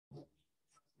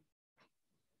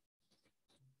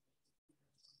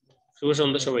শুভ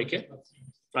সন্ধ্যা সবাইকে।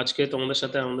 আজকে তোমাদের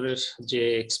সাথে আমাদের যে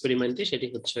এক্সপেরিমেন্টটি সেটি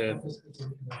হচ্ছে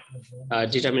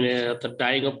ডিটারমিনে অর্থাৎ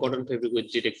dyeing of cotton fabric with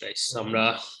direct dice. আমরা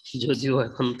যদিও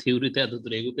এখন থিওরিতে এত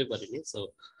দূর এগোতে পারিনি, সো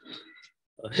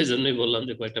এই জন্যই বললাম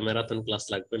যে কয়েকটা ম্যারাথন ক্লাস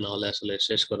লাগবে, না হলে আসলে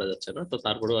শেষ করা যাচ্ছে না। তো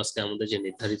তারপরেও আজকে আমাদের যে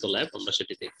নির্ধারিত ল্যাব আমরা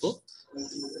সেটি দেখবো,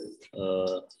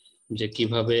 যে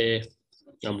কিভাবে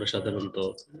আমরা সাধারণত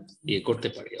ইয়ে করতে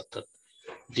পারি, অর্থাৎ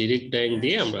ডিরেক্ট ডাইং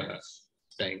দিয়ে আমরা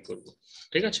ডাইং করব।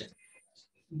 ঠিক আছে,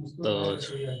 তো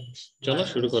চলো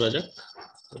শুরু করা যাক।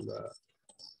 আমরা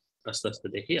আস্তে আস্তে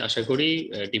দেখি। আশা করি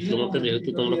ডিপ্লোমাতে যেহেতু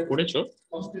তোমরা পড়েছো,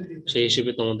 সেই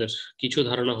হিসেবে তোমাদের কিছু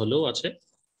ধারণা হলেও আছে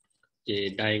যে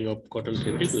dyeing of cotton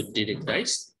fabric with direct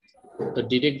dice. তো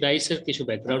ডিরেক্ট ডাইস এর কিছু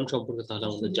ব্যাকগ্রাউন্ড সম্পর্কে তাহলে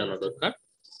আমাদের জানা দরকার,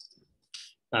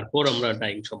 তারপর আমরা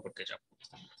ডাইং সম্পর্কে যাব।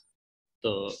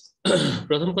 তো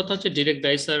প্রথম কথা হচ্ছে direct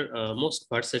dice R most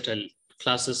versatile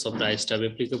classes of dice type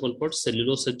applicable for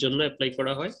সেলুলোসের জন্য অ্যাপ্লাই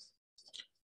করা হয়।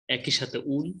 একই সাথে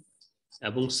উল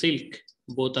এবং silk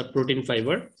both R protein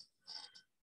fibre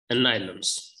and নাইলনস,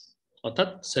 অর্থাৎ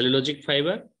সেলুলোজিক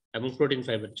ফাইবার এবং প্রোটিন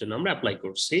ফাইবারের জন্য আমরা অ্যাপ্লাই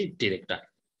করছি direct die.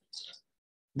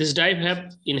 This die have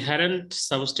inherent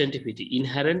সাবস্টেন্টিভিটি।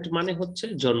 Inherent মানে হচ্ছে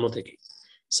জন্ম থেকে,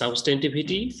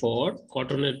 সাবস্টেন্টিভিটি ফর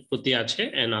কটনের প্রতি আছে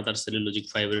এন্ড আদার সেলুলোজিক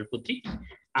ফাইবারের প্রতি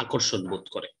আকর্ষণ বোধ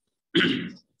করে।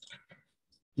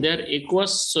 Their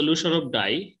aqueous solution of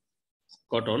dye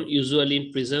cotton usually in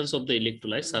presence of the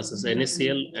electrolytes such as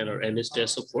NaCl and or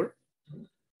NH2SO4.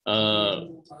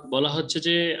 বলা হচ্ছে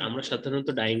যে আমরা সাধারণত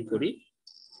ডাইং করি,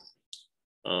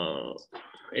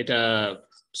 এটা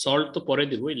সল্ট তো পরে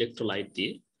দিব ইলেকট্রোলাইট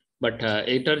দিয়ে, বাট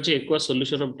এটার যে aqueous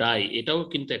solution of dye এটাও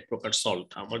কিন্তু এক প্রকার সল্ট।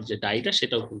 আমার যে ডাইটা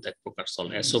সেটাও কিন্তু এক প্রকার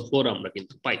সল্ট, SO4 আমরা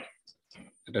কিন্তু পাই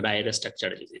এটা ডাইয়ের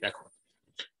স্ট্রাকচারে। যদি দেখো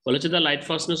বলেছে the light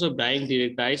fastness of dyeing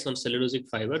direct dyes on cellulosic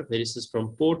fiber varies from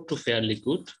poor to fairly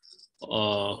good.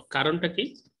 কারণটা কি?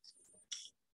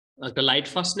 একটা লাইট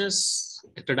ফাস্টনেস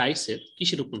একটা ডাইসের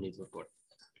কিসের উপর নির্ভর করে?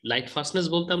 লাইট ফাস্টনেস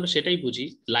বলতে আমরা সেটাই বুঝি,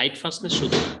 লাইট ফাস্টনেস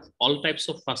শুধু অল টাইপস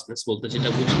অফ ফাস্টনেস বলতে যেটা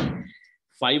বুঝি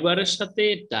ফাইবারের সাথে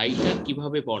ডাইটা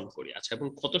কিভাবে বন্ড করে আছে এবং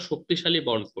কত শক্তিশালী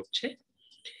বন্ড করছে।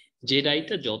 যে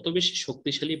ডাইটা যত বেশি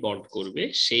শক্তিশালী বন্ড করবে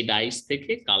সেই ডাইস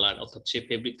থেকে কালার, অর্থাৎ সে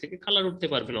ফেব্রিক থেকে কালার উঠতে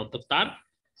পারবে না, অর্থাৎ তার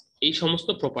এই সমস্ত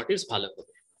প্রপার্টিজ ভালো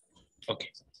হবে। ওকে,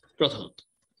 প্রথমত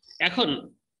এখন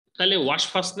তাহলে ওয়াশ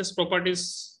ফাস্টনেস প্রপার্টিজ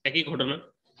একই ঘটনা।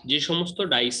 যে সমস্ত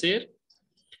ডাইসের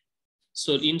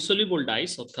ইনসলিবল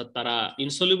ডাইস, অর্থাৎ তারা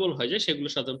ইনসলিবল হয়ে যায়, সেগুলো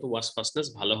সাধারণত ওয়াশ ফাস্টনেস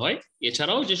ভালো হয়।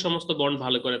 এছাড়াও যে সমস্ত বন্ড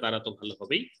ভালো করে তারা তো ভালো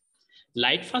হবেই।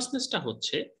 লাইট ফাস্টনেসটা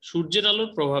হচ্ছে সূর্যের আলোর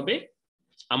প্রভাবে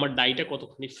আমার ডাইটা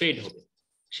কতখানি ফেড হবে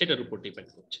সেটার উপর ডিপেন্ড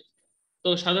করছে। তো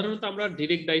সাধারণত আমরা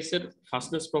ডিরেক্ট ডাইসের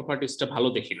ফাস্টনেস প্রপার্টিসটা ভালো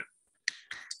দেখি না,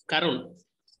 কারণ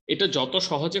এটা যত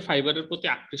সহজে ফাইবারের প্রতি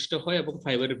আকৃষ্ট হয় এবং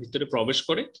ফাইবারের ভিতরে প্রবেশ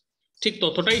করে, ঠিক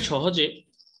ততটাই সহজে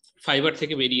ফাইবার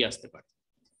থেকে বেরিয়ে আসতে পারে,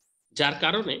 যার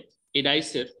কারণে এই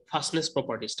ডাইসের ফাস্টনেস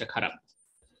প্রপার্টিসটা খারাপ।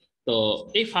 তো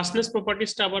এই ফাস্টনেস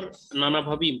প্রপার্টিসটা আবার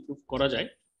নানাভাবে ইমপ্রুভ করা যায়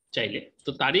চাইলে। তো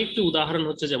তারই একটি উদাহরণ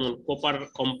হচ্ছে যেমন copper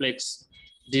complex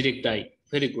direct die,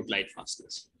 very good light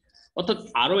fastness. অর্থাৎ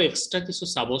আরো এক্সট্রা কিছু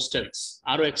সাবস্টেন্স,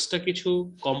 আরো এক্সট্রা কিছু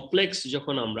কমপ্লেক্স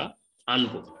যখন আমরা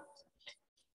আনবো,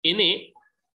 এনে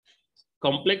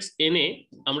কমপ্লেক্স এনে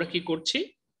আমরা কি করছি,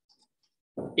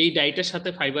 এই ডাইটার সাথে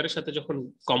ফাইবারের সাথে যখন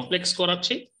কমপ্লেক্স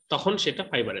করাচ্ছি তখন সেটা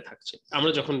ফাইবারে থাকছে।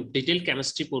 আমরা যখন ডিটেইল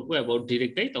কেমিস্ট্রি পড়বো অ্যাবাউট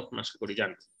ডিরেক্ট ডাই তখন আশা করি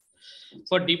জানবো।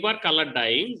 For deeper color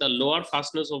dyeing, the lower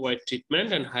fastness of white treatment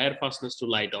and higher fastness to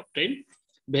light obtained.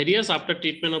 Various after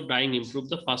treatment of dyeing improve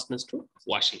the fastness to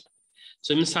washing. So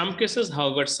in some cases,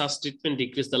 however, such treatment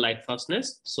decrease the light fastness.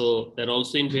 So there are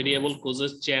also invariable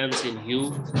causes change in hue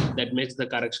that makes the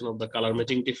correction of the color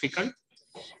matching difficult.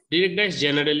 Direct dyes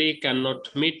generally cannot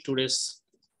meet today's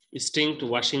distinct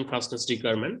washing fastness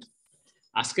requirement.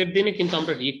 আজকের দিনে কিন্তু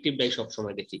আমরা reactive die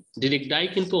সবসময় দেখি, direct die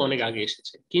কিন্তু অনেক আগে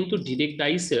এসেছে, কিন্তু ডিরেক্ট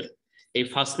ডাইসের এই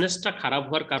ফাস্টনেসটা খারাপ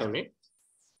হওয়ার কারণে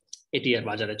এটি আর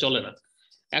বাজারে চলে না।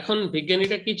 এখন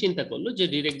বিজ্ঞানীরা কি চিন্তা করলো যে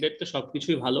ডিরেক্ট ডাই তো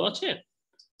সবকিছুই ভালো আছে,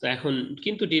 তো এখন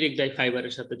কিন্তু ডিরেক্ট ডাই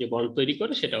ফাইবারের সাথে যে বন্ড তৈরি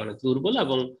করে সেটা অনেক দুর্বল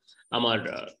এবং আমার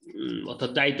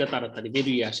অর্থাৎ ডাইটা তাড়াতাড়ি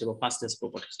বেরিয়ে আসে এবং ফাস্টনেস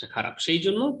প্রপার্টিসটা খারাপ। সেই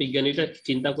জন্য বিজ্ঞানীরা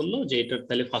চিন্তা করলো যে এটার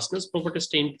তাহলে ফাস্টনেস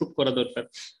প্রপার্টিসটা ইমপ্রুভ করা দরকার।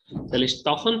 তাহলে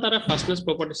তখন তারা ফাস্টনেস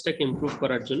প্রপার্টিসটাকে ইমপ্রুভ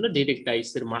করার জন্য ডিরেক্ট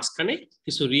ডাইসের মাঝখানে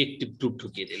কিছু রিয়েক্টিভ গ্রুপ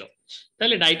ঢুকিয়ে দিল।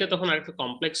 তাহলে ডাইটা তখন আরেকটু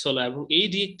কমপ্লেক্স হলো এবং এই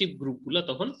রিয়েক্টিভ গ্রুপগুলো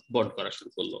তখন বন্ড করা শুরু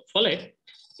করলো, ফলে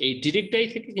এই ডিরেক্ট ডাই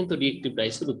থেকে কিন্তু রিয়েক্টিভ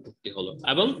ডাইসের উৎপত্তি হলো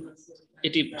এবং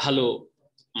এটি ভালো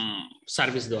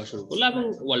সার্ভিস দেওয়া শুরু করলো এবং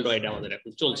ওয়ার্ল্ড ওয়াইড আমাদের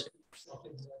এখন চলছে।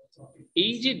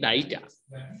 এই যে ডাইটা,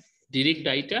 ডিরেক্ট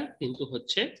ডাইটা কিন্তু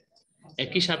হচ্ছে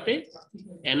একই সাথে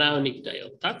অ্যানায়নিক ডাই,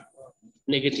 অর্থাৎ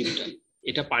নেগেটিভ ডাই।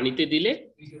 এটা পানিতে দিলে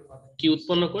কি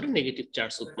উৎপন্ন করে, নেগেটিভ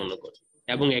চার্জ উৎপন্ন করে।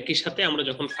 এবং একই সাথে আমরা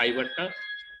যখন ফাইবারটা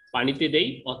পানিতে দেই,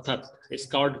 অর্থাৎ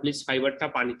স্কাউট ব্লিচ ফাইবারটা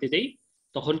পানিতে দেই,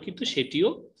 তখন কিন্তু সেটিও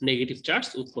নেগেটিভ চার্জ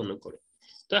উৎপন্ন করে।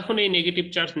 তো এখন এই নেগেটিভ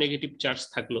চার্জ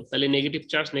থাকলো, তাহলে নেগেটিভ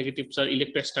চার্জ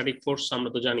ইলেকট্রোস্ট্যাটিক ফোর্স আমরা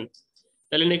তো জানি।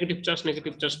 তাহলে নেগেটিভ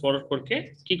চার্জ পরস্পরকে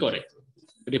কি করে,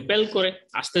 রিপেল করে,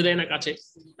 আসতে দেয় না কাছে।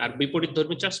 আর বিপরীত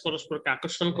ধর্মী চার্জ পরস্পরকে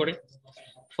আকর্ষণ করে।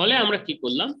 ফলে আমরা কি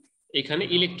করলাম, এখানে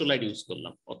ইলেকট্রোলাইট ইউজ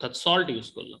করলাম, অর্থাৎ সল্ট ইউজ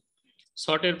করলাম।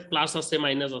 সল্টের প্লাস আছে,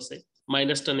 মাইনাস আছে,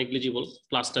 মাইনাসটা নেগলিজিবল,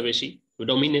 প্লাসটা বেশি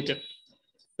ডমিনেটেড।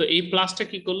 তো এই প্লাসটা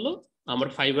কি করলো, আমার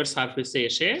ফাইবার সারফেসে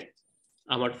এসে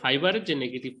আমার ফাইবারের যে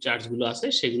নেগেটিভ চার্জ গুলো আছে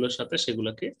সেগুলোর সাথে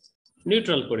সেগুলোকে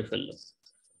নিউট্রাল করে ফেললো।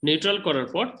 নিউট্রাল করার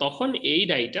পর তখন এই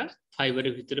ডাইটা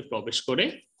ফাইবারের ভিতরে প্রবেশ করে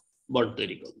বন্ড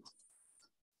তৈরি করলো।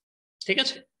 ঠিক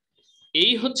আছে,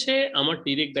 এই হচ্ছে আমার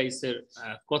ডিরেক্ট ডাইসের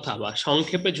কথা, বা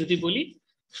সংক্ষেপে যদি বলি,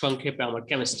 সংক্ষেপে আমার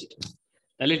কেমিস্ট্রিটা।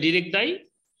 তাহলে ডিরেক্ট ডাই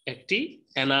একটি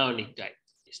অ্যানায়নিক ডাই।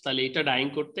 তাহলে এটা ডাইং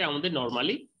করতে আমাদের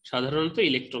নর্মালি সাধারণত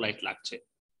ইলেকট্রোলাইট লাগছে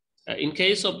in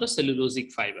case of the cellulosic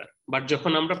fibre. But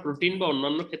যখন আমরা প্রোটিন বা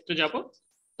অন্যান্য ক্ষেত্রে যাব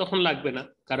তখন লাগবে না,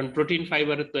 কারণ প্রোটিন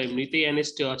ফাইবারের তো এমনিতেই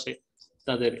NH2 আছে,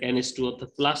 তাদের NH2 অর্থাৎ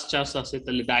প্লাস চার্জ আছে।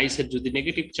 তাহলে ডাইসের যদি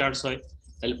নেগেটিভ চার্জ হয়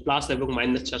তাহলে প্লাস এবং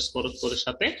মাইনাস চার্জ পরস্পরের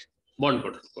সাথে বন্ড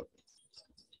গঠন করবে।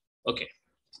 ওকে,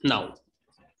 নাও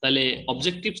তাহলে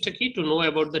অবজেক্টিভসটা কি, to know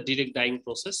about the direct dyeing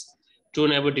process, to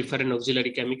know about different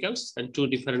auxiliary chemicals and two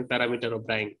different parameter of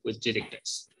dyeing with direct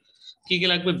dyes. কি কি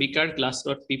লাগবে, বিকার, glass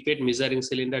rod, pipette, measuring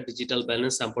cylinder, digital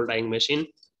balance, sample dyeing machine,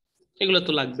 এগুলো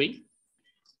তো লাগবেই।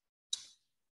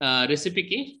 Recipe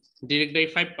কি, direct die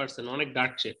 5%, অনেক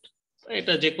dark shade,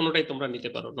 এটা যে কোনোটাই তোমরা নিতে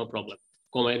পারো, নো প্রবলেম,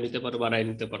 কমায় নিতে পারো, বাড়ায়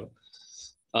নিতে পারো।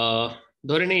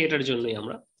 ধরে নেই এটার জন্যই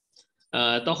আমরা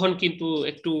তখন কিন্তু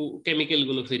একটু কেমিক্যাল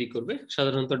গুলো ভেরি করবে।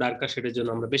 সাধারণত ডার্কার শেডের জন্য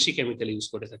আমরা বেশি কেমিক্যাল ইউজ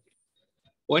করে থাকি।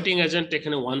 ওয়েটিং এজেন্ট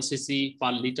এখানে 1 cc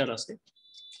পার লিটার আছে,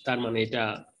 তার মানে এটা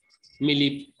মিলি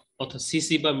অর্থাৎ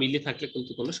সিসি বা মিলি থাকলে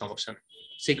কিন্তু কোনো সমস্যা নেই।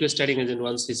 সিকুয়েস্টারিং agent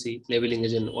 1 cc, leveling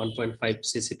agent 1.5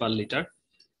 cc per litre.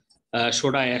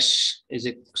 Soda ash, এই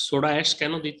যে সোডা অ্যাশ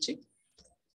কেন দিচ্ছি,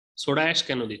 সোডা অ্যাশ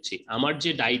কেন দিচ্ছি, আমার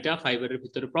যে ডাইটা ফাইবারের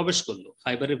ভিতরে প্রবেশ করলো,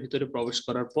 ফাইবারের ভিতরে প্রবেশ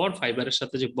করার পর ফাইবারের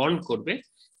সাথে যে বন্ড করবে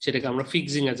সেটাকে আমরা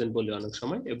ফিক্সিং এজেন্ট বলি অনেক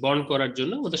সময়। বন্ড করার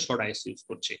জন্য আমাদের সোডা অ্যাশ ইউজ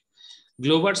করছি।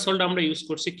 গ্লোবাল সল্ট আমরা ইউজ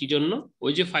করছি কি জন্য,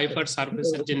 ওই যে ফাইবার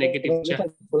সারফেসের যে নেগেটিভ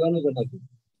চার্জ,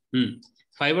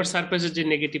 ফাইবার সারফেসের যে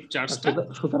নেগেটিভ চার্জটা,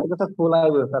 সুতার কথা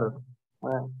ফোলাইবে স্যার,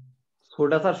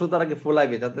 সোডা স্যার সুতার আগে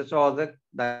ফোলাইবে যাতে সহজে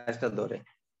ডাইসটা ধরে।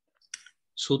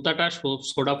 সুতাটা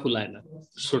সোডা ফুলায় না,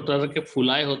 সোডাটাকে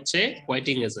ফুলায় হচ্ছে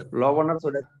ওয়েটিং এজেন্ট, লবণ আর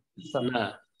সোডা না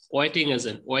ওয়েটিং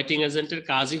এজেন্ট। ওয়েটিং এজেন্টের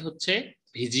কাজই হচ্ছে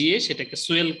ভিজিয়ে সেটাকে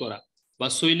সুয়েল করা, বা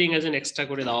সুইলিং এজেন্ট এক্সট্রা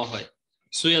করে দেওয়া হয়।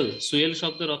 সুয়েল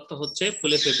শব্দের অর্থ হচ্ছে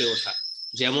ফুলে ফেপে ওঠা।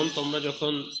 যেমন তোমরা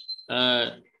যখন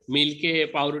মিল্কে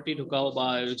পাউরুটি ঢুকাও বা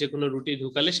যে কোনো রুটি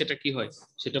ঢুকালে সেটা কি হয়,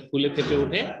 সেটা ফুলে ফেপে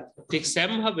ওঠে। ঠিক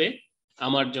সেম ভাবে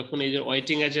আমার যখন এই যে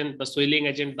ওয়েটিং এজেন্ট বা সুইলিং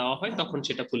এজেন্ট দেওয়া হয় তখন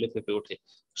সেটা ফুলে ফেপে ওঠে।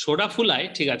 সোডা ফুলায়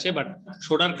ঠিক আছে, বাট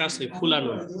সোডার কাজ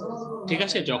ফুলানো, ঠিক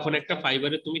আছে। যখন একটা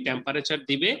ফাইবারে তুমি টেম্পারেচার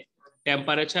দিবে,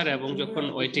 টেম্পারেচার এবং যখন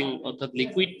ওয়েটিং অর্থাৎ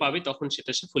লিকুইড পাবে তখন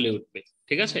সেটা সে ফুলে উঠবে,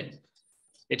 ঠিক আছে।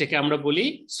 এটাকে আমরা বলি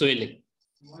সোয়েলিং।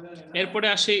 এরপরে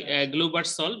আসি গ্লোবাল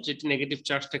সল্ট, যেটি নেগেটিভ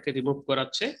চার্জটাকে রিমুভ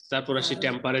করাচ্ছে। তারপর আসি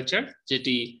টেম্পারেচার,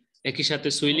 যেটি একই সাথে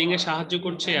সুইলিং এ সাহায্য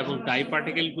করছে এবং ডাই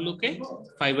পার্টিকেল গুলোকে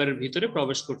ফাইবারের ভিতরে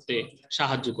প্রবেশ করতে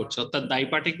সাহায্য করছে। অর্থাৎ ডাই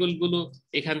পার্টিকেল গুলো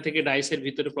এখান থেকে ডাইসের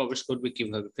ভিতরে প্রবেশ করবে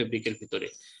কিভাবে, ফেব্রিকের ভিতরে,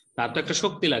 তার তো একটা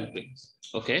শক্তি লাগবে।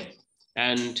 ওকে,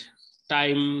 অ্যান্ড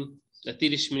টাইম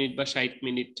 30 মিনিট বা 60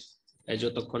 মিনিট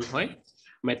যতক্ষণ হয়।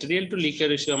 ম্যাটেরিয়াল টু লিকার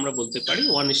রেশিও আমরা বলতে পারি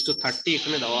 1:30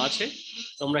 এখানে দেওয়া আছে,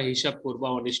 তোমরা হিসাব করবা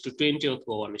 1:20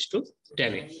 অথবা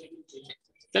 1:10।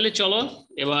 তাহলে চলো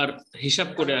এবার হিসাব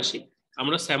করে আসি।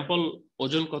 আমরা স্যাম্পল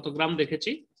ওজন কত গ্রাম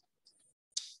দেখেছি,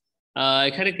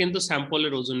 এখানে কিন্তু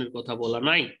স্যাম্পলের ওজনের কথা বলা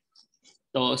নাই।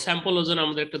 তো স্যাম্পল ওজন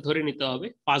আমাদের একটা ধরে নিতে হবে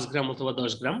 5 গ্রাম অথবা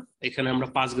 10 গ্রাম। এখানে আমরা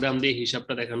 5 গ্রাম দিয়ে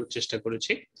হিসাবটা দেখানোর চেষ্টা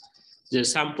করেছি, যে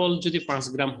স্যাম্পল যদি 5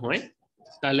 গ্রাম হয়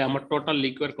তাহলে আমার টোটাল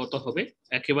লিকুইড কত হবে।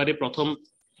 একেবারে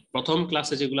প্রথম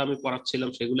ক্লাসে যেগুলো আমি পড়াচ্ছিলাম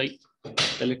সেগুলাই।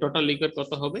 তাহলে টোটাল লিকুইড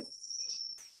কত হবে,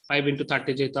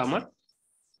 5x30, যেহেতু আমার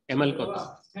ml কত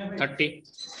 30,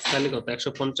 তাহলে কত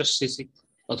 150 সিসি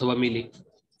অথবা মিলি।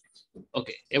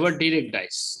 ওকে, এবার ডিরেক্ট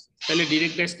ডাইস। তাহলে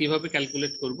ডিরেক্ট ডাইস কিভাবে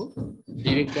ক্যালকুলেট করব,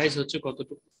 ডিরেক্ট ডাইস হচ্ছে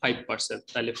কতটুকু 5%।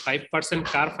 তাহলে 5%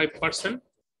 কার 5%,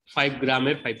 5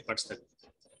 গ্রামের 5%।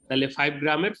 তাহলে 5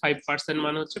 গ্রামের 5%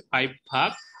 মানে হচ্ছে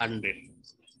 5/100।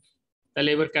 তাহলে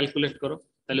এবার ক্যালকুলেট করো,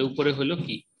 তাহলে উপরে হলো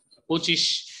কি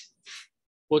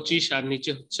 25 আর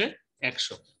নিচে হচ্ছে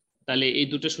 100। তাহলে এই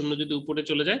দুটো শূন্য যদি উপরে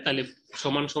চলে যায় তাহলে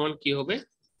সমান সমান কি হবে,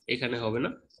 এখানে হবে না,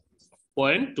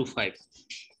 0.25,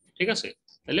 ঠিক আছে?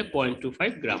 তাহলে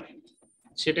 0.25 গ্রাম,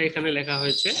 সেটা এখানে লেখা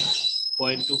হয়েছে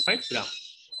 0.25 গ্রাম।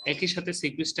 একই সাথে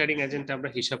সিকুইস্টারিং এজেন্ট আমরা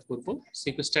হিসাব করব।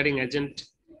 সিকুইস্টারিং এজেন্ট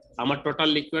আমার টোটাল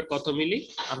লিকুইড কত মিলি,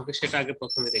 আমাকে সেটা আগে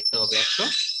প্রথমে দেখতে হবে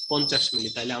 150 মিলি।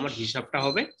 তাহলে আমার হিসাবটা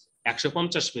হবে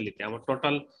 150 মিলিতে। আমার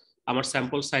টোটাল, আমার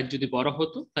স্যাম্পল সাইজ যদি বড়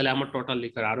হতো তাহলে আমার টোটাল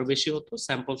লিকুইড আরো বেশি হতো,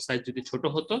 স্যাম্পল সাইজ যদি ছোট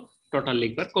হতো টোটাল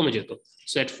লিকুইড কমে যেত।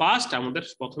 সো এট ফার্স্ট আমাদের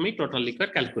প্রথমেই টোটাল লিকুইড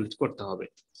ক্যালকুলেট করতে হবে।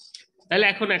 তাহলে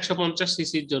এখন 150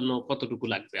 সিসির জন্য কতটুকু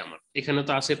লাগবে আমার, এখানে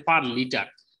তো আছে per litre,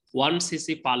 1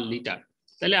 CC per litre.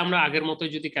 তাহলে আমরা আগের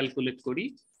মতোই যদি ক্যালকুলেট করি,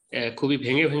 খুবই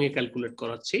ভেঙে ভেঙে ক্যালকুলেট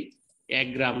করাচ্ছি। 1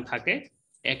 গ্রাম থাকে,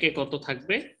 একে কত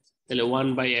থাকবে, তাহলে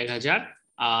 1/1000,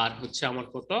 আর হচ্ছে আমার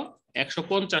কত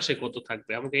 150-এ কত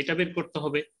থাকবে, আমাকে এটা বের করতে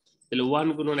হবে। তাহলে 1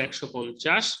 গুণন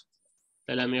 150,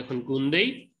 তাহলে আমি এখন গুণ দেই,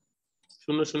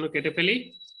 0 0 কেটে ফেলি,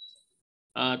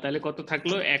 তাহলে কত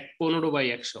থাকলো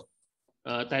 15/100।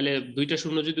 তাহলে দুইটা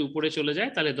শূন্য যদি উপরে চলে যায়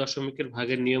তাহলে দশমিকের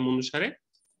ভাগের নিয়ম অনুসারে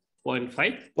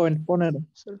 0.15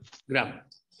 গ্রাম,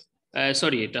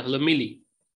 সরি এটা হলো মিলি,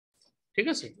 ঠিক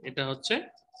আছে? এটা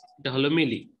হলো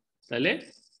মিলি, তাহলে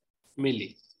মিলি।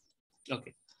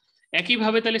 ওকে,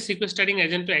 একইভাবে তাহলে সিকোয়েস্টারিং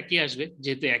এজেন্টও একই আসবে,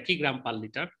 যেহেতু একই গ্রাম পার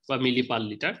লিটার বা মিলি পার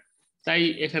লিটার, তাই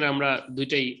এখানে আমরা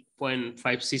দুইটাই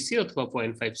 0.5 সিসি অথবা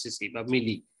 0.5 সিসি বা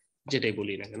মিলি যেটাই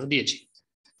বলি না কেন দিয়েছি।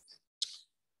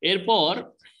 এরপর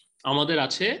আমাদের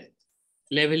আছে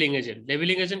লেভেলিং এজেন্ট।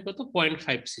 লেভেলিং এজেন্ট কত,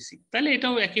 0.5 সিসি। তাহলে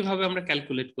এটাও একইভাবে আমরা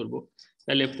ক্যালকুলেট করব।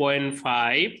 তাহলে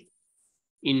 0.5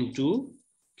 ইন্টু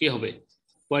কি হবে,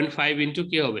 0.5 ইন্টু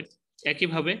কি হবে,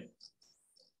 একইভাবে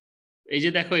এই যে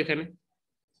দেখো এখানে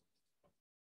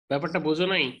ব্যাপারটা বোঝো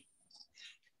নাই,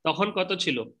 তখন কত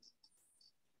ছিল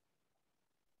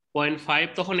 0.5,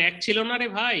 তখন 1 ছিল না রে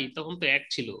ভাই, তখন তো 1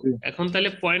 ছিল। এখন তাহলে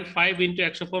 0.5 ইন্টু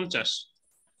 150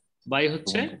 বাই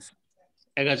হচ্ছে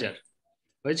 1000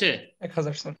 হয়েছে,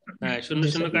 1000 স্যার। হ্যাঁ 0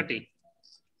 0 কাটি,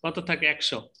 কত থাকে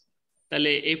 100।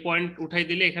 তাহলে এই পয়েন্ট উঠাই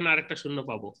দিলে এখানে আরেকটা শূন্য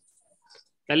পাবো,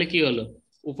 তাহলে কি হলো,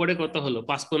 উপরে কত হলো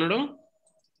 5 15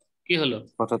 কি হলো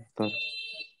 75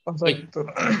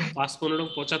 5 15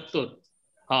 75,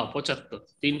 হ্যাঁ 75,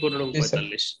 3 15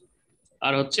 45,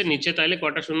 আর হচ্ছে নিচে তাহলে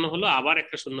কটা শূন্য হলো, আবার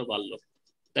একটা শূন্য বাড়লো।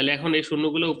 তাহলে এখন এই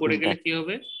শূন্যগুলো উপরে গেলে কি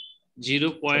হবে,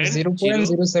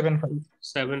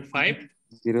 0.075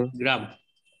 গ্রাম।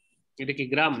 এটা কি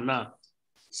গ্রাম না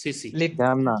সিসি,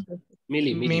 গ্রাম না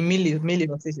মিলি, মিলি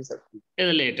বা সিসি স্যার।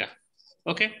 তাহলে এটা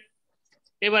ওকে।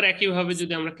 এবার একইভাবে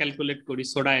যদি আমরা ক্যালকুলেট করি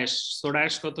সোডা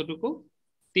অ্যাশ কতটুকু,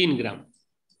 3 গ্রাম।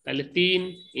 তাহলে 3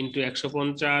 ইন্টু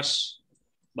 150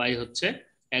 বাই হচ্ছে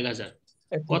 1000।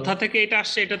 কোথা থেকে এটা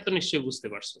আসছে এটা তো নিশ্চয়ই বুঝতে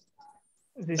পারছো।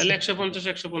 তাহলে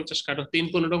 150 কাটো, 3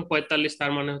 15 45,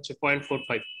 তার মানে হচ্ছে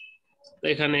 0.45, তো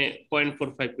এখানে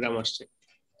 0.45 গ্রাম আসছে।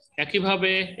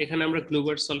 একইভাবে এখানে আমরা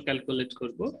গ্লুবার্ট সল্ট ক্যালকুলেট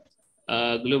করব।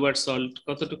 গ্লুবার্ট সল্ট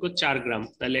কতটুকু, 4 গ্রাম।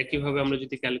 তাহলে একইভাবে আমরা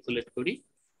যদি ক্যালকুলেট করি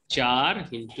 4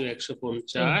 ইন্টু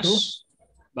 150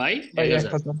 বাই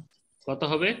 1000 কত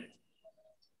হবে,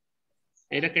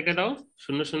 এটা কেটে দাও,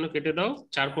 0 0 কেটে দাও,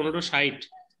 4 15 60,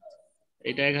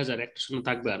 এটা 1000, একটা শূন্য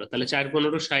থাকবে আরো, তাহলে 4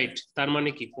 15 60, তার মানে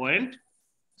কি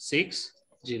 0.60,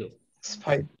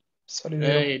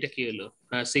 এটা কি হলো,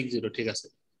 হ্যাঁ 60, ঠিক আছে,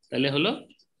 তাহলে হলো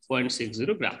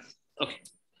 0.60 গ্রাম। ওকে,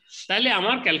 তাহলে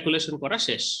আমার ক্যালকুলেশন করা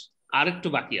শেষ, আর একটু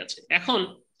বাকি আছে। এখন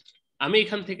আমি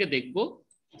এখান থেকে দেখব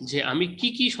যে আমি কি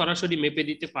কি সরাসরি মেপে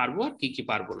দিতে পারবো আর কি কি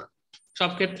পারবো না।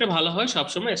 সব ক্ষেত্রে ভালো হয়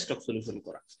সবসময় স্টক সলিউশন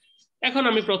করা। এখন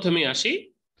আমি প্রথমে আসি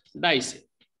ডাইসে,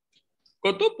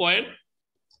 কত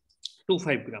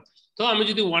 0.25 গ্রাম। তো আমি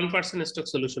যদি 1% স্টক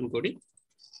সলিউশন করি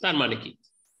তার মানে কি,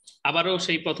 আবারও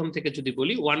সেই প্রথম থেকে যদি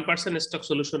বলি, 1% স্টক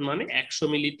সলিউশন মানে 100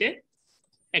 মিলিতে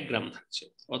 1 গ্রাম থাকছে,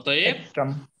 অতএব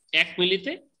 1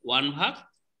 মিলিতে 1/100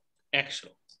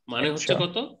 মানে হচ্ছে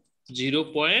কত,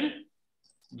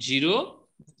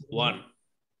 0.01,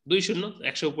 2 শূন্য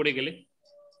 100 উপরে গেলে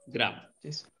গ্রাম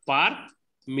পার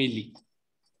মিলি।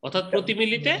 অর্থাৎ প্রতি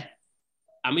মিলিতে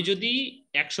আমি যদি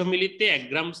 100 মিলিতে 1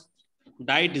 গ্রাম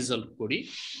ডাই ডিজলভ করি,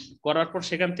 করার পর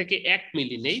সেখান থেকে 1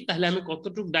 মিলি নেই, তাহলে আমি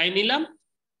কতটুকু ডাই নিলাম,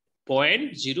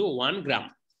 0.01 গ্রাম।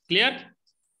 ক্লিয়ার?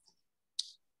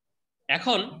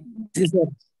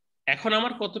 এখন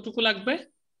আমার কতটুকু লাগবে,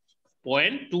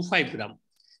 0.25 গ্রাম।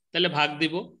 তাহলে ভাগ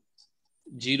দিব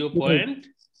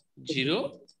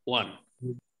 0.01,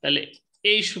 তাহলে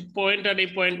এই পয়েন্ট আর এই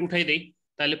পয়েন্ট উঠাই দেই,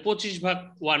 তাহলে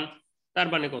 25/1, তার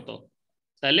মানে কত,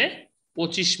 তাহলে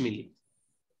 25 মিলি,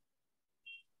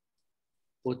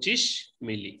 25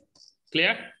 মিলি।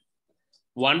 ক্লিয়ার?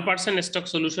 1% স্টক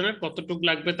সলিউশনের কতটুকু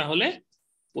লাগবে, তাহলে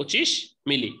 25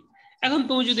 মিলি। এখন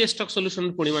তুমি যদি স্টক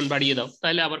সলিউশনের পরিমাণ বাড়িয়ে দাও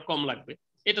তাহলে আবার কম লাগবে,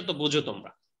 এটা তো বোঝো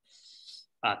তোমরা।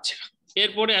 আচ্ছা,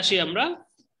 এরপরে আসি আমরা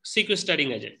সিকোয়েস্টারিং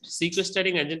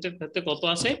এজেন্টের ক্ষেত্রে কত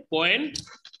আছে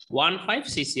 0.15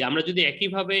 সিসি। আমরা যদি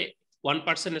একইভাবে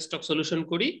 1% স্টক সলিউশন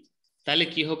করি তাহলে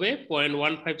কি হবে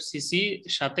 0.15 সিসি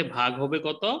সাথে ভাগ হবে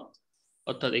কত,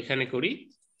 অর্থাৎ এখানে করি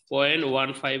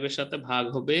 0.15 এর সাথে ভাগ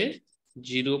হবে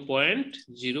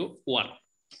 0.01।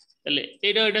 তাহলে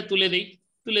এটা তুলে দিই,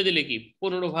 তুলে দিলে কি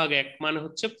 15/1 মানে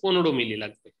হচ্ছে 15 মিলি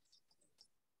লাগবে।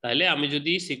 তাহলে আমি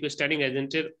যদি সিকোয়েস্টারিং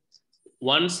এজেন্টের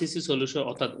 1 সিসি সলিউশন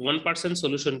অর্থাৎ 1%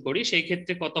 সলিউশন করি সেই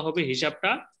ক্ষেত্রে কত হবে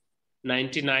হিসাবটা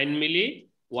 99 মিলি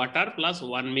ওয়াটার প্লাস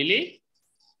 1 মিলি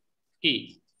কি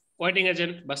পয়েন্টিং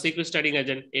এজেন্ট বা সিকোয়েস্টারিং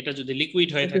এজেন্ট। এটা যদি লিকুইড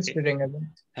হয়ে থাকে, Sequestrating agent.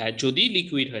 হ্যাঁ যদি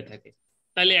লিকুইড হয়ে থাকে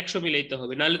তাহলে 100 মিলাইতে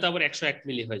হবে, নাহলে তো আবার 101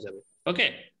 মিলি হয়ে যাবে। ওকে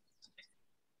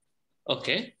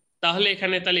ওকে, তাহলে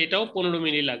এখানে তাহলে এটাও 15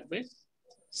 মিলি লাগবে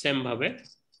সেম ভাবে।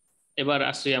 এবার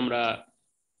আসি আমরা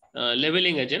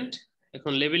লেভেলিং এজেন্ট।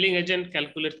 এখন লেভেলিং এজেন্ট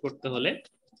ক্যালকুলেট করতে হলে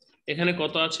এখানে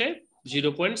কত আছে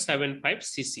 0.75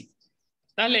 সিসি।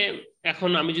 তাহলে এখন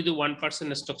আমি যদি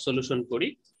 1% স্টক সলিউশন করি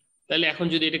তাহলে এখন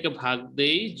যদি এটাকে ভাগ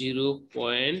দেই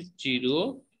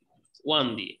 0.01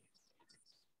 দিয়ে,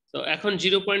 তো এখন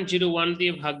 0.01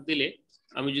 দিয়ে ভাগ দিলে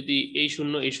আমি যদি এই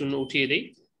শূন্য উঠিয়ে দেই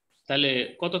তাহলে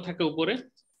কত থাকে উপরে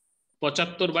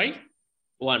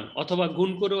 75/1, অথবা গুণ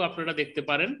করেও আপনারা দেখতে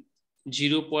পারেন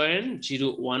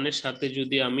 0.01 এর সাথে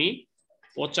যদি আমি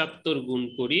 75 গুণ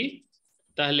করি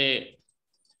তাহলে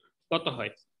কত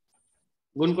হয়,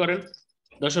 গুণ করেন,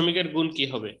 দশমিকের গুণ কি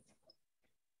হবে,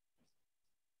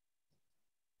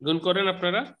 গুণ করেন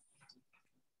আপনারা।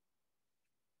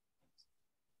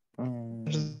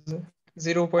 0.75.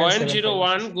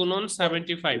 0.01 গুণন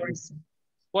 75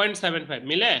 0.75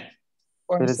 মিলে,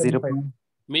 0.75.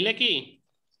 মিলে কি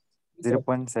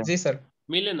 0.7 জি স্যার,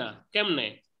 মিলে না, কেমনে?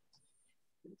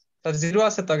 স্যার জিরো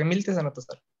আছে তো আগে, মিলতেছে না তো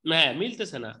স্যার। হ্যাঁ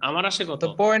মিলতেছে না, আমার আসে কত তো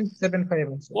 0.75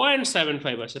 আছে।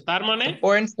 0.75 আসে, তার মানে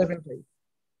 0.75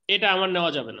 এটা আমার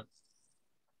নেওয়া যাবে না,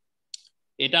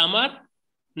 এটা আমার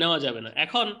নেওয়া যাবে না।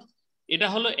 এখন এটা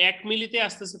হলো 1 মিলিতে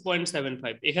আসতেছে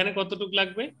 0.75, এখানে কতটুকু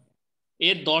লাগবে,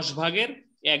 এর 10 ভাগের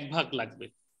 1 ভাগ লাগবে।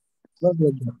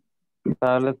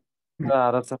 তাহলে তো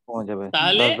আরো সব কমে যাবে,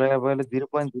 তাহলে 10 ভাগে বলে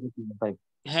 0.035।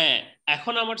 হ্যাঁ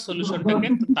এখন আমার সলিউশনটাকে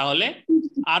তাহলে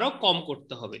আরো কম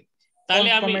করতে হবে। তাহলে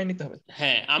আমি কমাই নিতে হবে।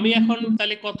 হ্যাঁ আমি এখন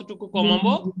তাহলে কতটুকু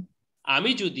কমাবো,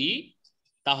 আমি যদি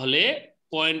তাহলে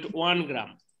 0.1 গ্রাম,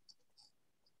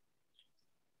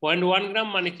 0.1 গ্রাম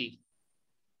মানে কি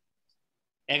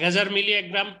 1000 মিলি 1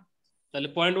 গ্রাম, তাহলে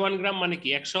 0.1 গ্রাম মানে কি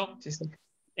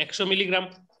 100 মিলিগ্রাম,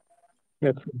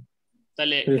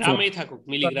 তাহলে গ্রামেই থাকুক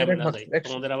মিলিগ্রামে না যায়,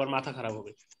 তোমাদের আবার মাথা খারাপ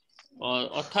হবে।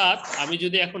 অর্থাৎ আমি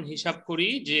যদি এখন হিসাব করি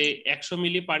যে 100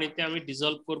 মিলি পানিতে আমি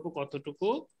ডিজলভ করব কতটুকু,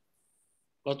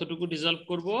 কতটুকু ডিজলভ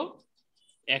করব,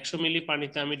 100 মিলি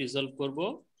পানিতে আমি ডিজলভ করব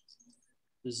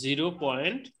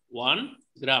 0.1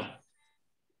 গ্রাম।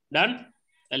 ডান,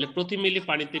 তাহলে প্রতি মিলি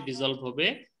পানিতে ডিজলভ হবে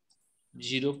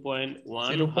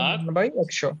 0.1 ভাগ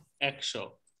 100।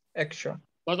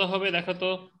 কত হবে দেখো তো,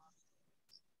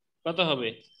 কত হবে,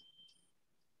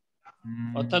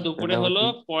 অর্থাৎ উপরে হলো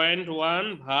 0.1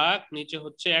 ভাগ নিচে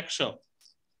হচ্ছে 100,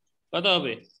 কত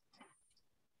হবে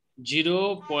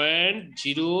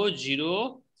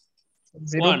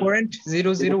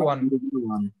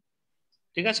 0.001।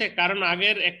 ঠিক আছে, কারণ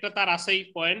আগের একটা তার আছেই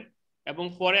পয়েন্ট, এবং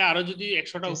পরে আরো যদি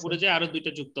 100টা উপরে যায় আরো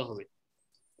 2টা যুক্ত হবে।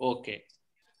 ওকে,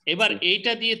 এবার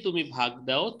এইটা দিয়ে তুমি ভাগ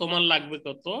দাও, তোমার লাগবে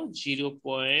কত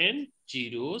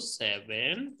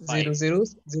 0.075,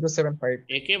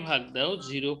 একে ভাগ দাও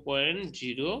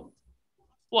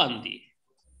 0.01 দিয়ে,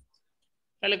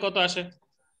 তাহলে কত আসে,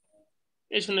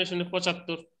 এই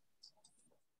 0.75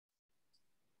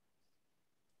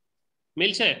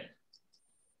 মিলছে?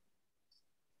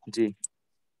 জি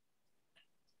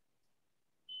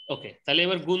ওকে, তাহলে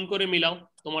এবার গুণ করে মিলাও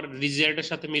তোমার রেজাল্টের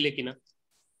সাথে মিলে কিনা।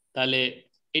 তাহলে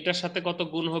এটার সাথে কত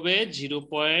গুণ হবে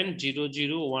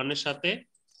 0.001 এর সাথে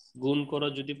গুণ করো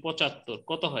যদি 75,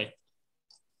 কত হয়,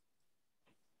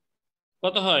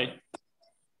 কত হয়,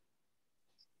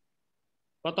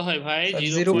 কত হয় ভাই,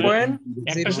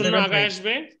 একটা শূন্য আগে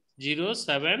আসবে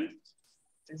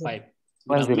 0.75,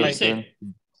 মিলছে,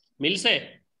 মিলছে।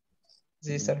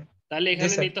 জি স্যার, তাহলে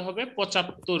এখানে নিতে হবে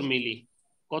 75 মিলি,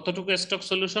 কতটুকু স্টক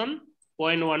সলিউশন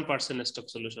 0.1% স্টক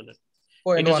সলিউশনের।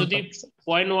 এটা যদি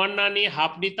 0.1 না নিয়ে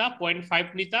হাফ নিতা 0.5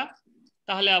 নিতা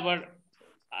তাহলে আবার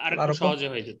আর একটু সহজে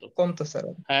হয়ে যেত, কমতো স্যার।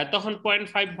 হ্যাঁ তখন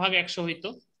 0.5 ভাগ 100 হইতো।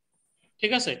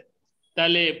 ঠিক আছে,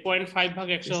 তাহলে 0.5 ভাগ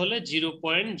 100 হলে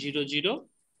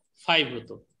 0.005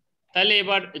 হতো। তাহলে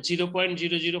এবার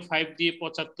 0.005 দিয়ে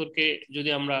 75 কে যদি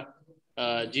আমরা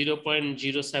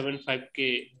 0.075 কে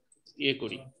ইয়ে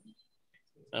করি,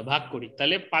 ভাগ করি,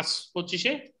 তাহলে 5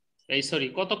 25-এ এই সরি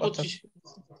কত 25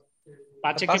 5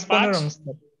 5 একে 15 5,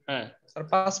 স্যার। হ্যাঁ স্যার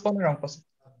 5 15 অঙ্ক স্যার।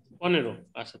 15।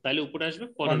 আচ্ছা তাহলে উপরে আসবে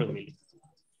 15 মিলি।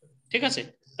 ঠিক আছে,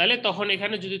 তাহলে তখন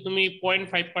এখানে যদি তুমি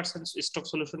 0.5% স্টক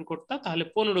সলিউশন করতা তাহলে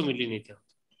 15 মিলি নিতে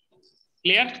হবে।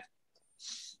 ক্লিয়ার?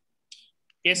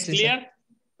 কেস জি স্যার। ক্লিয়ার?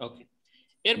 ওকে,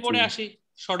 এরপরে জি। আসি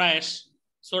সোডা অ্যাশ।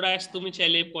 সোডা অ্যাশ তুমি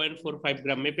চাইলে 0.45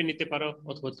 গ্রাম মেপে নিতে পারো,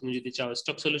 অথবা তুমি যদি চাও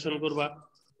স্টক সলিউশন করবা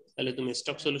তাহলে তুমি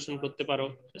স্টক সলিউশন করতে পারো।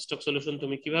 স্টক সলিউশন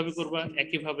তুমি কিভাবে করবা?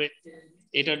 একইভাবে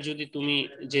এটার যদি তুমি,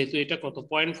 যেহেতু এটা কত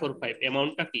 0.45,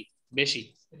 অ্যামাউন্টটা কি বেশি,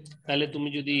 তাহলে তুমি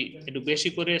যদি একটু বেশি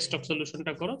করে স্টক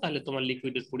সলিউশনটা করো তাহলে তোমার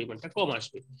লিকুইডের পরিমাণটা কম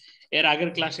আসবে। এর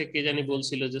আগের ক্লাসে কে জানি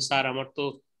বলছিল যে স্যার আমার তো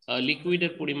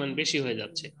লিকুইডের পরিমাণ বেশি হয়ে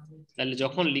যাচ্ছে। তাহলে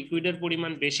যখন লিকুইডের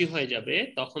পরিমাণ বেশি হয়ে যাবে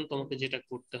তখন তোমাকে যেটা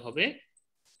করতে হবে,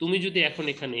 তুমি যদি এখন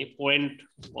এখানে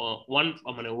 0.1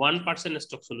 মানে 1%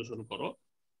 স্টক সলিউশন করো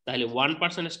তাহলে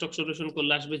 1% স্টক সলিউশন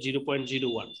করলে আসবে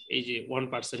 0.01, এই যে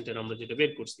 1% আমরা যেটা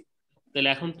বের করছি। তাহলে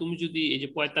এখন তুমি যদি এই যে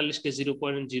 45 কে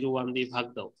 0.01 দিয়ে ভাগ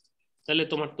দাও তাহলে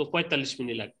তোমার তো 45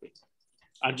 মিলি লাগবে।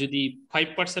 আর যদি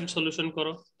 5% সলিউশন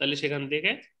করো তাহলে সেখান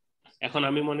থেকে, এখন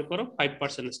আমি মনে করো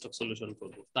 5% স্টক সলিউশন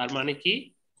করব, তার মানে কি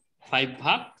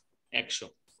 5/100।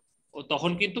 ও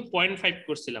তখন কিন্তু 0.5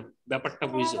 করছিলাম, ব্যাপারটা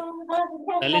বুঝছো?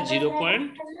 তাহলে 0.05।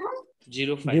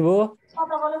 দিব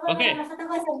ওকে,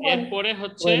 এরপরে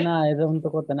হচ্ছে ওই না এরকম তো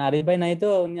করতে না, আরিফ ভাই নাই তো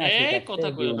উনি আসুক এই আসতে কথা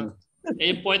দিব কইও না, না।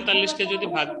 এই 45 কে যদি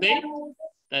ভাগ দেই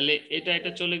তাহলে এটা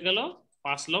এটা চলে গেল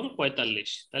 5 লং 45,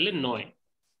 তাহলে 9।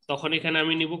 তখন এখানে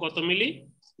আমি নিব কত মিলি?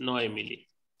 9 মিলি।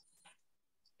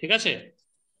 ঠিক আছে,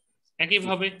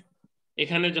 একইভাবে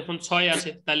এখানে যখন 6 আছে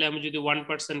তাহলে আমি যদি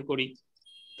 1% করি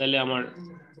তাহলে আমার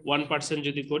 1%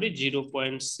 যদি করি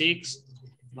 0.6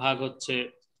 ভাগ হচ্ছে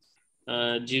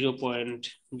 0.01,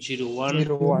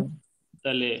 01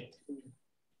 তাহলে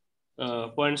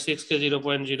 0.6 কে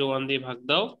 0.01 দিয়ে ভাগ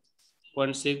দাও,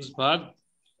 0.6 ভাগ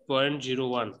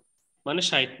 0.01 মানে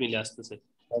 60 মিলি আসতেছে।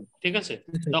 ঠিক আছে,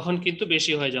 তখন কিন্তু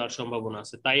বেশি হয়ে যাওয়ার সম্ভাবনা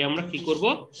আছে, তাই আমরা কি করব?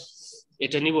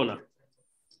 এটা নিব না।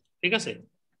 ঠিক আছে,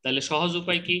 তাহলে সহজ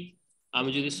উপায় কি? আমি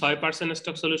যদি 6%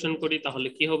 স্টক সলিউশন করি তাহলে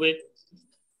কি হবে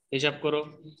হিসাব করো।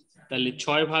 তাহলে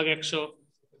 6/100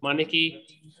 মানে কি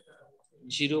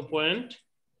 01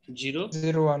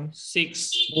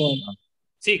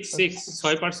 0.666,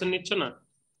 6% নিচ্ছ না,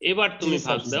 এবার তুমি জি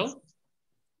ভাগ স্যার। দাও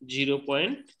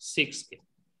 0.6 কে।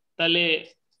 তাহলে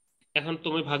এখন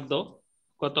তুমি ভাগ দাও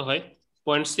কত হয়,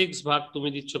 0.6 ভাগ তুমি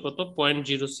দিচ্ছ কত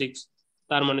 0.06,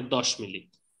 তার মানে 10 মিলি।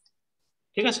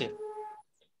 ঠিক আছে,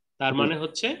 তার মানে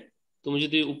হচ্ছে তুমি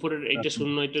যদি উপরের এইটা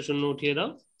শূন্য উঠিয়ে দাও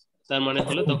তার মানে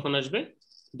হলো তখন আসবে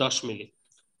 10 মিলি।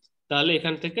 তাহলে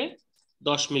এখান থেকে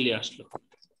 10 মিলি আসলো,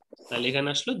 তাহলে এখানে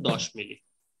আসলো 10 মিলি।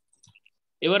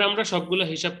 এবার আমরা সবগুলো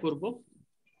হিসাব করব,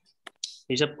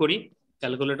 হিসাব করি,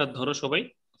 ক্যালকুলেটর ধরো সবাই।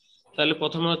 তাহলে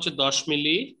প্রথমে হচ্ছে 10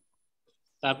 মিলি,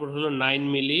 তারপর হলো 9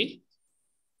 মিলি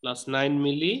প্লাস 9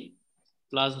 মিলি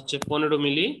প্লাস হচ্ছে 15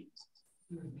 মিলি,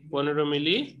 15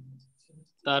 মিলি,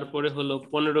 তারপরে হলো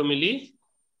 15 মিলি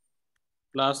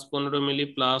প্লাস 15 মিলি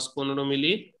প্লাস 15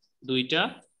 মিলি দুইটা,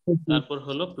 তারপর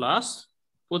হলো প্লাস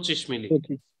 25 মিলি।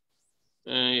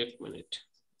 এক মিনিট,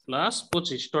 প্লাস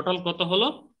 25, টোটাল কত হলো?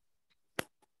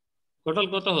 টোটাল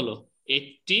কত হলো?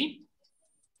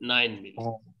 89 মিলি।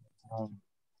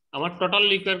 আমার টোটাল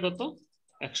লিকুইড কত?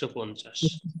 150।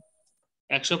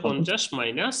 150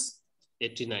 মাইনাস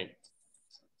 89,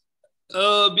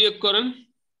 বিয়োগ করেন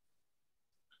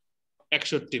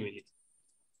 61 মিলি।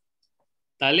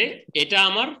 তাহলে এটা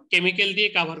আমার কেমিক্যাল দিয়ে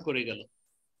কভার করে গেল,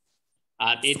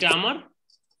 আর এটা আমার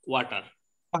ওয়াটার।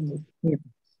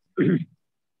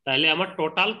 তাহলে আমার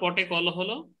টোটাল পটে কল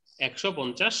হলো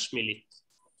 150 মিলি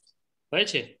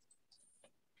হয়েছে।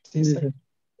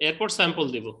 এরপর স্যাম্পল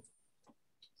দিব,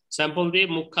 স্যাম্পল দিয়ে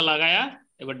মুখা লাগায়া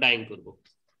এবার ডাইং করব।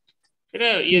 এটা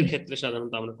ইয়ের ক্ষেত্রে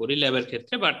সাধারণত আমরা করি, ল্যাবের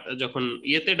ক্ষেত্রে, বাট যখন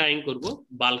ইয়েতে ডাইং করব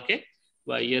বাল্কে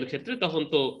বা ইয়ের ক্ষেত্রে তখন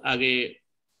তো আগে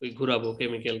ওই ঘুরাবো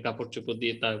কেমিক্যাল কাপড় চোপড়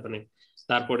দিয়ে, তার মানে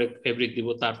তারপরে ফেব্রিক দিব,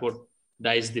 তারপর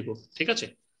ডাইস দিব। ঠিক আছে,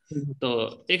 তো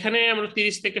এখানে আমরা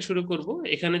 30 থেকে শুরু করব।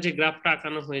 এখানে যে গ্রাফটা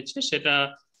আঁকানো হয়েছে সেটা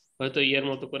হয়তো ইয়ের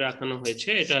মতো করে আঁকানো হয়েছে,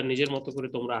 এটা নিজের মতো করে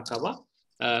তোমরা আঁকাবা,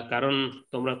 কারণ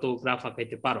তোমরা তো গ্রাফ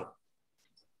আঁকাইতে পারো।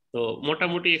 তো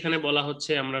মোটামুটি এখানে বলা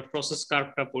হচ্ছে, আমরা প্রসেস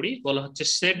কার্ভটা পড়ি, বলা হচ্ছে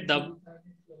set the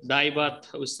die bath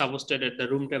substrate at the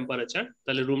room temperature.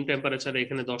 তাহলে রুম টেম্পারেচার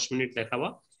এখানে 10 মিনিট দেখাবা,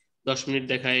 10 মিনিট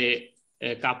দেখায়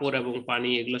কাপড় এবং পানি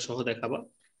এগুলো সহ দেখাবা।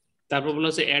 তারপর বলা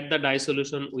হচ্ছে add the die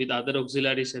solution with other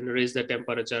auxiliaries and raise the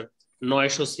temperature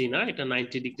 900 C, না এটা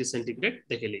 90 ডিগ্রি সেন্টিগ্রেড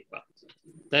দেখে লিখবা।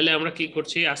 তাহলে আমরা কি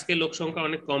করছি, আজকে লোক সংখ্যা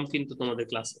অনেক কম কিন্তু তোমাদের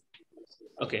ক্লাসে।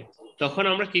 ওকে, তখন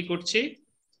আমরা কি করছি,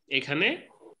 এখানে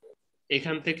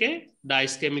এখান থেকে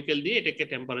ডাইস কেমিক্যাল দিয়ে এটাকে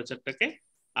টেম্পারেচারটাকে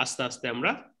আস্তে আস্তে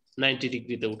আমরা 90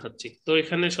 ডিগ্রিতে উঠাচ্ছি। তো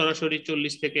এখানে সরাসরি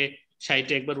 40 থেকে 60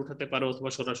 একবার উঠাতে পারো অথবা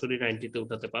সরাসরি 90 তে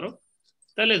উঠাতে পারো।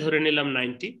 তাহলে ধরে নিলাম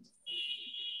 90,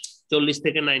 40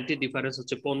 থেকে 90 ডিফারেন্স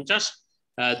হচ্ছে 50,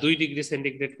 2 ডিগ্রি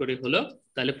সেন্টিগ্রেড করে হলো,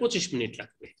 তাহলে 25 মিনিট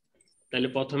লাগবে। তাহলে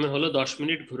প্রথমে হলো 10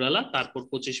 মিনিট ঘুরালা, তারপর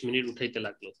 25 মিনিট উঠাইতে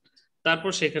লাগলো।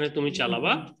 তারপর সেখানে তুমি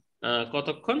চালাবা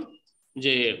কতক্ষণ,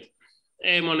 যে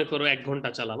মনে করো 1 ঘন্টা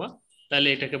চালাবা, তাহলে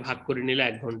এটাকে ভাগ করে নিলে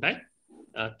 1 ঘন্টায়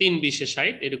 3 20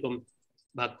 60 এরকম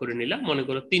ভাগ করে নিলা। মনে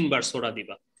করো 3 বার সোডা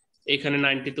দিবা, এখানে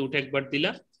 90 তে উঠে একবার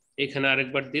দিলা, এখানে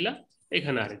আরেকবার দিলা,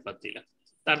 এখানে আরেকবার দিলা,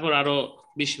 তারপর আরো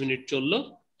 20 মিনিট চললো।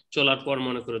 চলার পর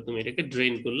মনে করো তুমি এটাকে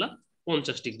ড্রেন করলা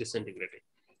 50 ডিগ্রি সেন্টিগ্রেডে,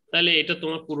 তাহলে এটা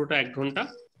তোমার পুরোটা 1 ঘন্টা।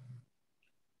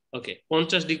 ওকে,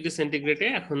 50 ডিগ্রি সেন্টিগ্রেডে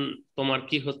এখন তোমার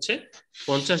কি হচ্ছে,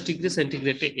 50 ডিগ্রি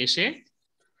সেন্টিগ্রেডে এসে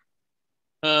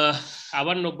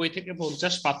আবার 90 থেকে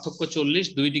 50 পার্থক্য 40,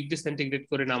 2 ডিগ্রি সেন্টিগ্রেড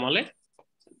করে নামালে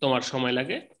তোমার সময়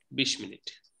লাগে 20 মিনিট।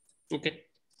 ওকে,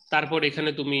 তারপর এখানে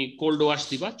তুমি কোল্ড ওয়াশ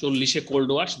দিবা, 40-এ কোল্ড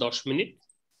ওয়াশ 10 মিনিট,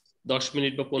 10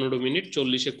 মিনিট বা 15 মিনিট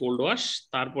 40-এ কোল্ড ওয়াশ।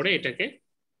 তারপরে এটাকে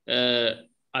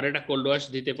আর একটা কোল্ড ওয়াশ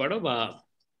দিতে পারো, বা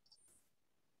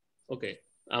ওকে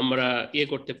আমরা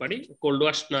করতে পারি, কোল্ড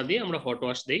ওয়াশ না দিয়ে আমরা হট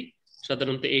ওয়াশ দেই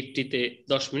সাধারণত 80-তে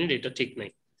 10 মিনিট, এটা ঠিক নাই,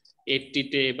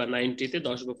 80-তে বা 90-তে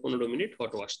 10 বা 15 মিনিট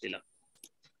হট ওয়াশ দিলাম,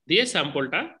 দিয়ে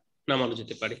স্যাম্পলটা নামানো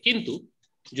যেতে পারে। কিন্তু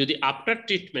যদি আফটার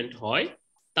ট্রিটমেন্ট হয়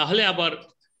তাহলে আবার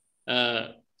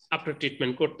আফটার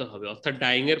ট্রিটমেন্ট করতে হবে, অর্থাৎ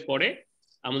ডাইং এর পরে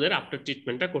আমাদের আফটার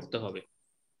ট্রিটমেন্টটা করতে হবে।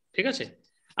 ঠিক আছে,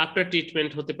 আফটার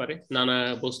ট্রিটমেন্ট হতে পারে নানা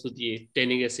বস্তু দিয়ে,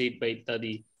 টেনিক অ্যাসিড বা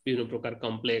ইত্যাদি বিভিন্ন প্রকার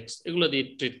কমপ্লেক্স, এগুলো দিয়ে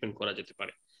ট্রিটমেন্ট করা যেতে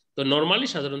পারে। তো নর্মালি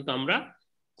সাধারণত আমরা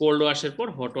কোল্ড ওয়াশের পর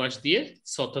হট ওয়াশ দিয়ে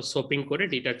সোপিং করে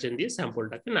ডিটারজেন্ট দিয়ে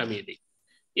স্যাম্পলটাকে নামিয়ে দিই।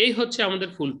 এই হচ্ছে আমাদের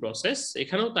ফুল প্রসেস।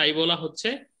 এখানেও তাই বলা হচ্ছে,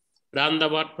 run the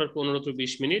bath for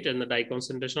 15-20 minute and the die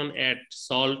concentration add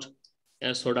salt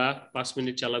soda 5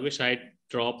 minute চালাবে, 60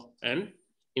 drop and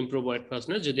improve white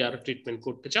fastness. যদি আরো ট্রিটমেন্ট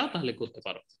করতে চাও তাহলে করতে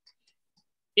পারো।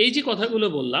 এই যে কথাগুলো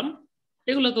বললাম,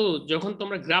 এগুলো তো যখন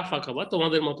তোমরা গ্রাফ আঁকাবা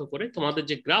তোমাদের মতো করে, তোমাদের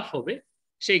যে গ্রাফ হবে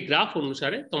সেই গ্রাফ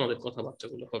অনুসারে তোমাদের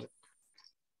কথাবার্তাগুলো হবে।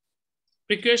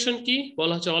 প্রিকুয়েশন কি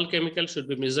বলা হচ্ছে, all chemical should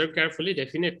be measured carefully.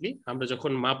 Definitely আমরা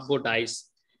যখন মাপবো ডাইস,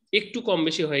 একটু কম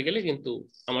বেশি হয়ে গেলে কিন্তু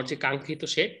আমার যে কাঙ্ক্ষিত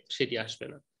শেড সেটি আসবে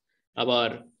না, আবার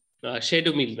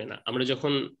শেডও মিলবে না। আমরা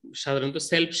যখন সাধারণত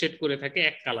সেলফ শেড করে থাকি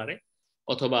এক কালারে,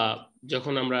 অথবা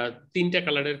যখন আমরা 3টা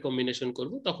কালারের কম্বিনেশন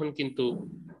করব তখন কিন্তু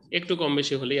একটু কম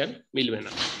বেশি হলেই আর মিলবে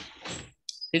না।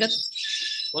 ঠিক আছে,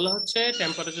 বলা হচ্ছে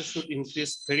temperature should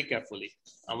increase very carefully.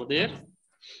 আমাদের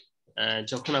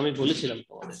যখন আমি বলেছিলাম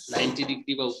তোমাদের 90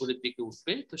 ডিগ্রি বা উপরের দিকে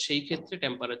উঠবে, তো সেই ক্ষেত্রে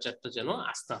টেম্পারেচারটা যেন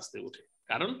আস্তে আস্তে উঠে,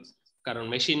 কারণ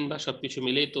মেশিন বা সবকিছু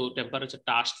মিলেই তো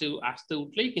টেম্পারেচারটা আস্তে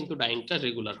উঠলেই কিন্তু ডাইংটা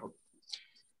রেগুলার হবে।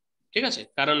 ঠিক আছে,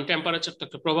 কারণ টেম্পারেচারটা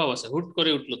একটা প্রভাব আছে, হুট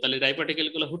করে উঠলো তাহলে ডাই পার্টিকেল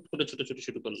গুলো হুট করে ছোট ছোট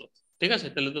শুরু করলো। ঠিক আছে,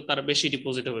 তাহলে তো তারা বেশি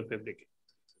ডিপোজিট হবে ফেব্রিকে।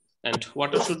 and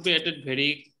water should be added very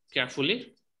carefully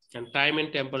and time and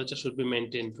temperature should be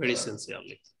maintained very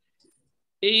sincerely.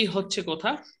 এই হচ্ছে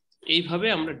কথা, এইভাবে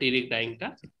আমরা ডিরেক্ট ডাইংটা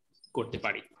করতে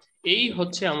পারি। এই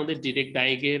হচ্ছে আমাদের ডিরেক্ট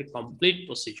ডাইং এর কমপ্লিট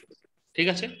প্রসিজার। ঠিক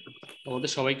আছে, আমাদের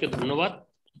সবাইকে ধন্যবাদ।